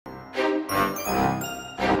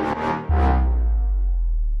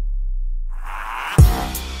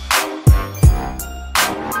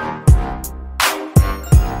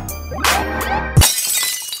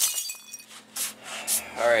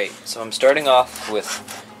Alright, so I'm starting off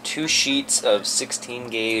with 2 sheets of 16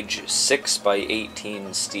 gauge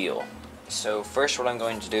 6x18 steel. So first what I'm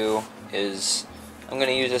going to do is I'm going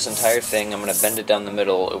to use this entire thing, I'm going to bend it down the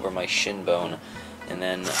middle over my shin bone, and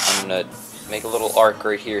then I'm going to make a little arc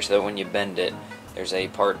right here so that when you bend it, there's a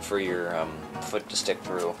part for your foot to stick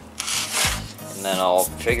through. And then I'll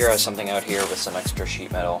figure out something out here with some extra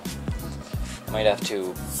sheet metal. I might have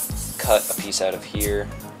to cut a piece out of here.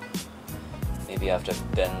 Maybe I have to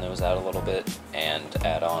bend those out a little bit and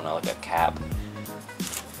add on like a cap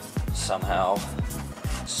somehow.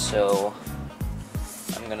 So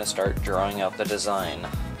I'm going to start drawing out the design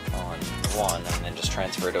on one and then just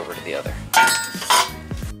transfer it over to the other.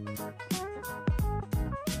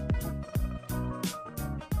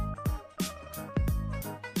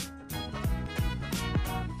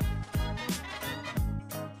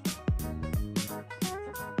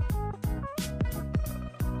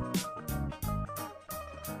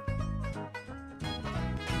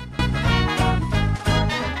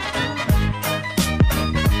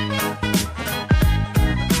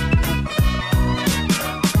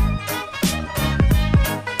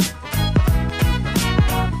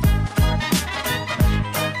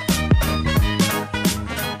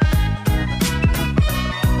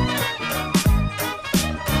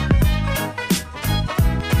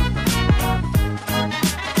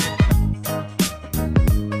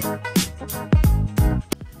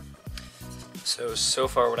 So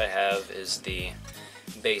far what I have is the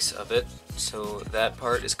base of it. So that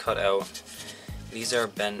part is cut out. These are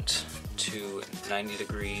bent to 90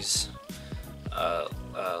 degrees,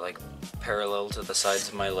 like parallel to the sides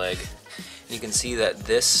of my leg. And you can see that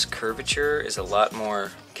this curvature is a lot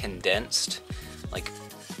more condensed, like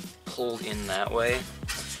pulled in that way,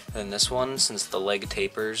 than this one. Since the leg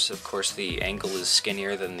tapers, of course the ankle is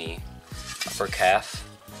skinnier than the upper calf.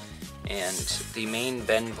 And the main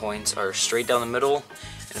bend points are straight down the middle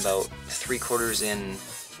and about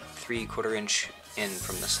 3/4 inch in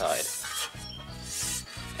from the side.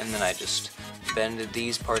 And then I just bended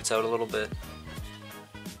these parts out a little bit.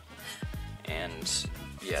 And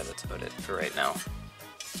yeah, that's about it for right now.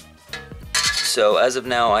 So as of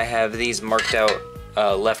now, I have these marked out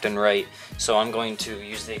left and right. So I'm going to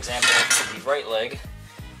use the example of the right leg.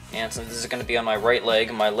 And since this is going to be on my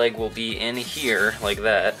leg will be in here like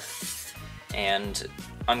that. And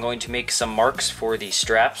I'm going to make some marks for the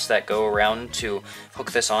straps that go around to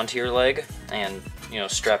hook this onto your leg and, you know,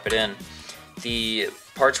 strap it in. The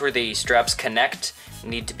parts where the straps connect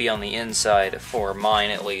need to be on the inside, for mine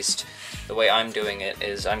at least. The way I'm doing it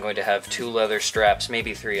is I'm going to have 2 leather straps,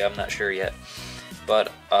 maybe 3, I'm not sure yet.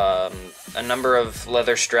 But a number of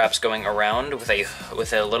leather straps going around with a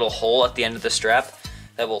little hole at the end of the strap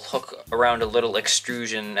that will hook around a little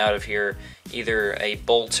extrusion out of here, either a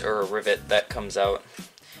bolt or a rivet that comes out.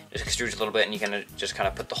 Just extrudes a little bit and you can just kind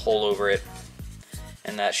of put the hole over it,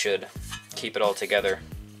 and that should keep it all together.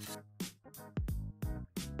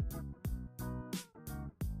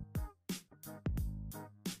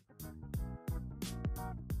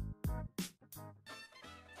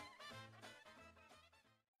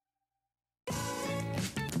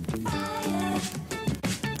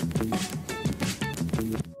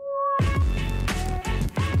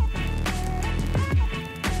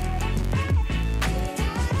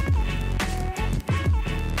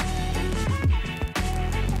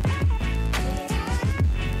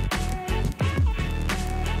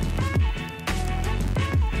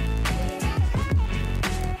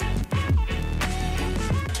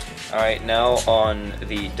 Alright, now on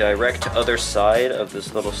the direct other side of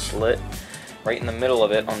this little slit, right in the middle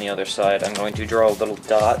of it on the other side, I'm going to draw a little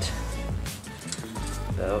dot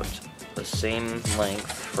about the same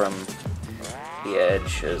length from the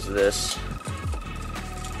edge as this,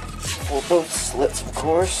 for both slits of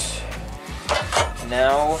course.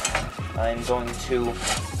 Now I'm going to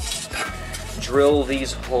drill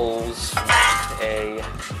these holes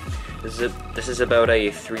with this is about a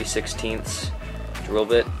 3/16 drill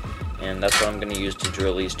bit, and that's what I'm going to use to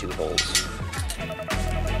drill these 2 holes.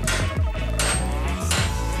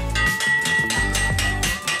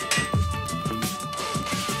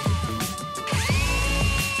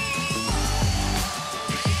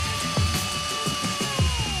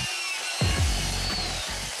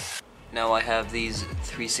 Now I have these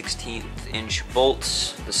 3/16 inch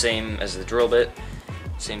bolts, the same as the drill bit,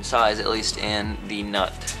 same size at least, and the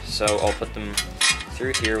nut. So I'll put them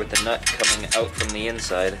through here with the nut coming out from the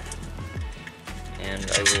inside,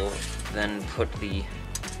 and I will Then put the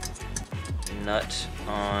nut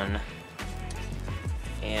on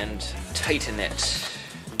and tighten it.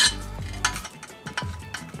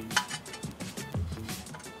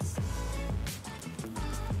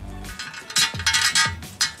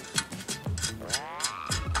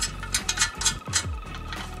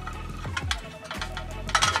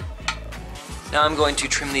 Now I'm going to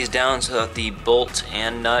trim these down so that the bolt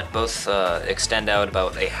and nut both extend out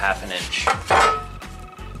about a ½ inch.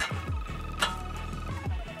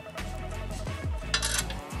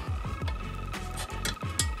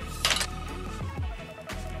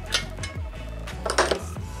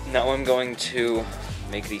 Now I'm going to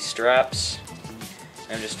make these straps.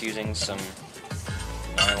 I'm just using some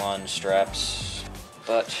nylon straps,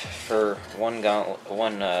 but for one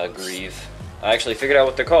greave. I actually figured out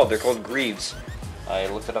what they're called. They're called GREAVES. I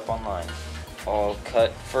looked it up online. I'll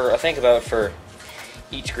cut for, I think about for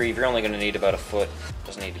each greave, you're only going to need about 1 foot.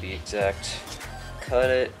 Doesn't need to be exact. Cut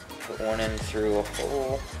it, put one in through a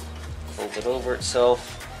hole, fold it over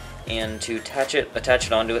itself, and to attach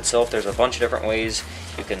it onto itself, there's a bunch of different ways.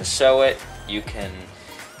 You can sew it, you can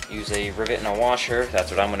use a rivet and a washer.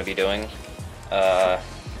 That's what I'm going to be doing.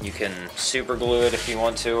 You can super glue it if you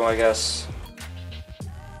want to, I guess.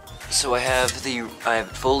 So I have it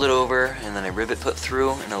folded over, and then a rivet put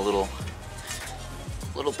through, and a little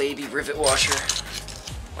baby rivet washer,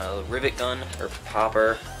 a rivet gun or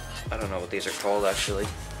popper. I don't know what these are called actually.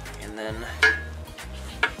 And then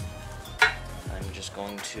I'm just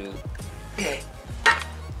going to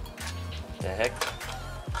the heck.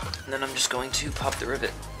 And then I'm just going to pop the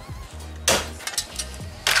rivet.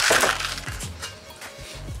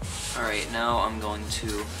 All right, now I'm going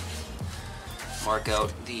to mark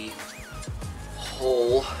out the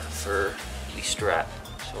hole for the strap.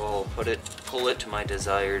 So I'll pull it to my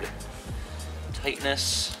desired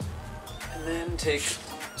tightness, and then take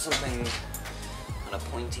something kind of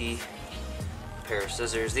pointy, a pair of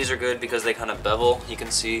scissors. These are good because they kind of bevel, you can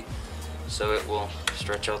see, so it will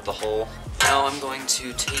stretch out the hole. Now I'm going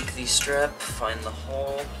to take the strap, find the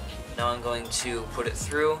hole. Now I'm going to put it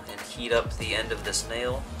through and heat up the end of this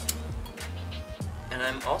nail. And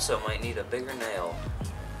I also might need a bigger nail.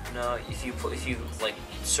 Now, if you like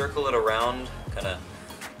circle it around, kind of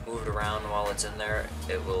move it around while it's in there,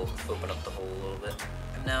 it will open up the hole a little bit.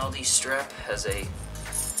 And now the strap has a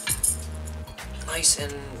nice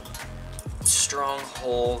and strong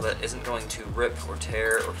hole that isn't going to rip or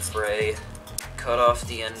tear or fray. Cut off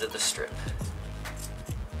the end of the strip.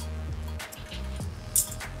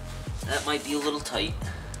 That might be a little tight,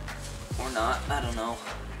 or not, I don't know.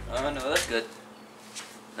 Oh no, that's good.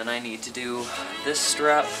 Then I need to do this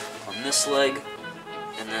strap on this leg,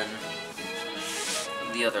 and then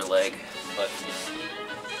the other leg, but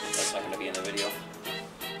that's not going to be in the video.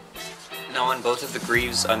 Now on both of the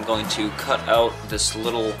greaves, I'm going to cut out this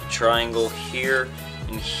little triangle here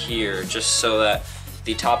and here, just so that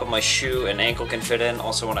the top of my shoe and ankle can fit in.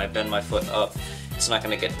 Also, when I bend my foot up, it's not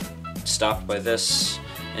going to get stopped by this,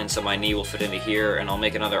 and so my knee will fit into here, and I'll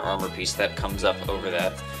make another armor piece that comes up over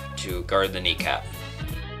that to guard the kneecap.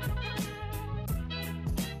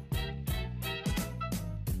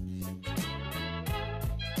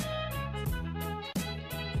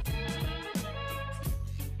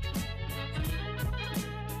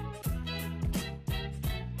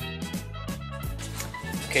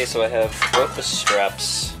 Okay, so I have both the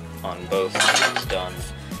straps on both done,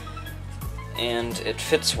 and it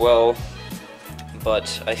fits well,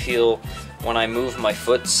 but I feel when I move my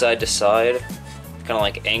foot side to side, kind of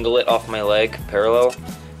like angle it off my leg parallel,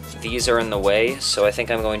 these are in the way, so I think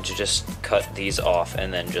I'm going to just cut these off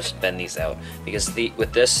and then just bend these out, because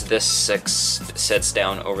with this sits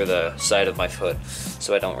down over the side of my foot,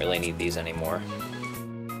 so I don't really need these anymore.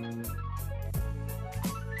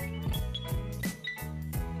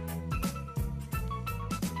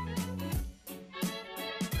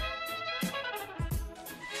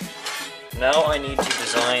 Now I need to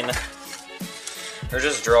design, or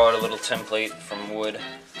just draw out a little template from wood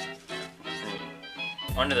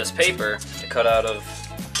onto this paper to cut out of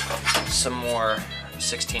some more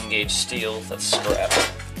 16 gauge steel that's scrap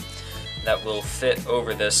that will fit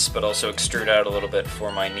over this, but also extrude out a little bit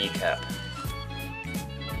for my kneecap.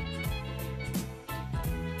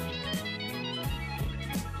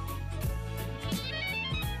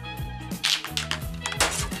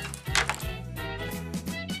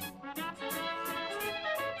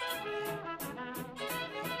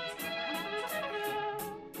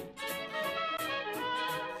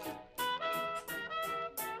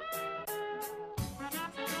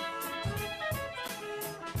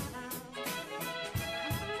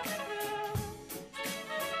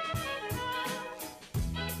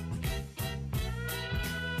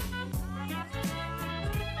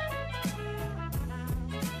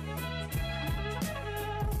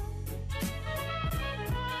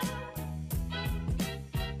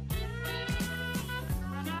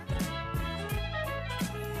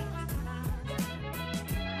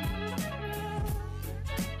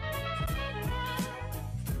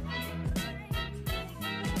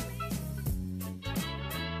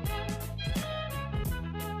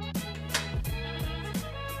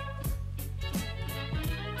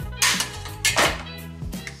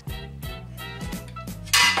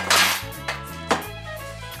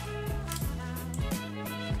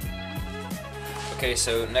 Okay,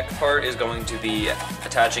 so next part is going to be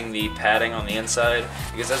attaching the padding on the inside,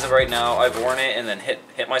 because as of right now I've worn it and then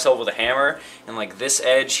hit myself with a hammer, and like this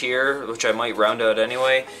edge here, which I might round out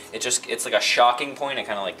anyway, it's like a shocking point. It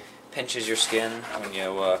kind of like pinches your skin when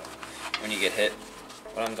you get hit.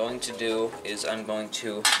 What I'm going to do is I'm going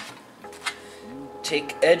to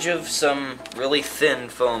take edge of some really thin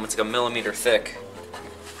foam, it's like 1 millimeter thick,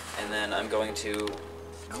 and then I'm going to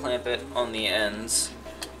clamp it on the ends,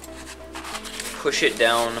 push it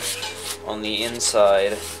down on the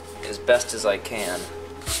inside as best as I can,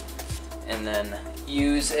 and then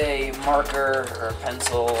use a marker or a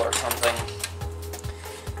pencil or something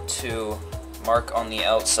to mark on the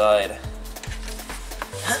outside.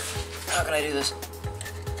 How can I do this?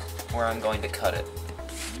 Where I'm going to cut it.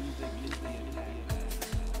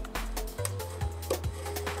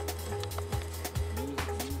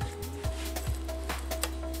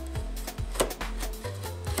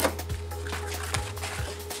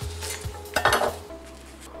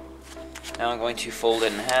 Now I'm going to fold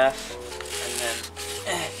it in half, and then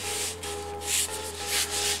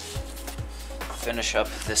finish up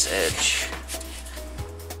this edge.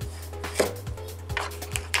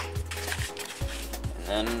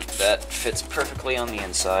 And then that fits perfectly on the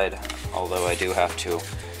inside, although I do have to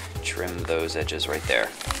trim those edges right there.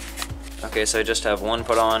 Okay, so I just have one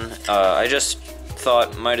put on. I just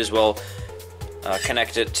thought might as well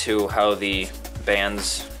connect it to how the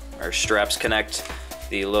bands or straps connect.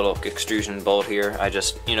 The little extrusion bolt here, I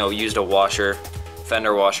just, used a washer,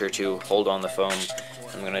 fender washer to hold on the foam.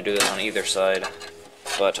 I'm going to do this on either side,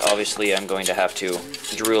 but obviously I'm going to have to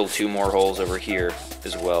drill 2 more holes over here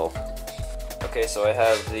as well. Okay, so I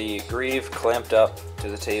have the greave clamped up to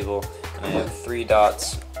the table, and I have 3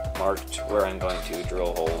 dots marked where I'm going to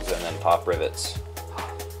drill holes and then pop rivets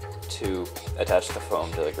to attach the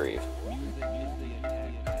foam to the greave.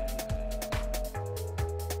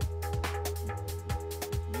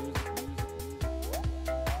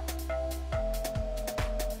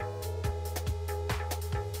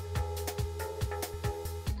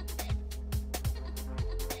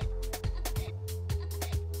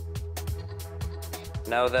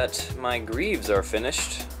 Now that my greaves are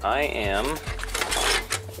finished, I am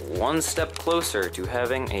one step closer to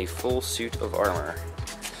having a full suit of armor.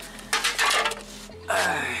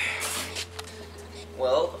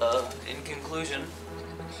 Well, in conclusion,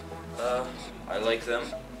 I like them.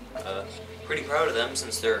 Pretty proud of them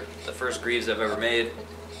since they're the first greaves I've ever made.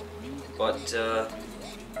 But,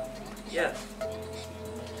 yeah.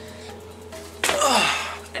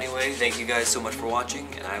 Anyway, thank you guys so much for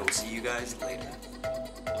watching, and I will see you guys later.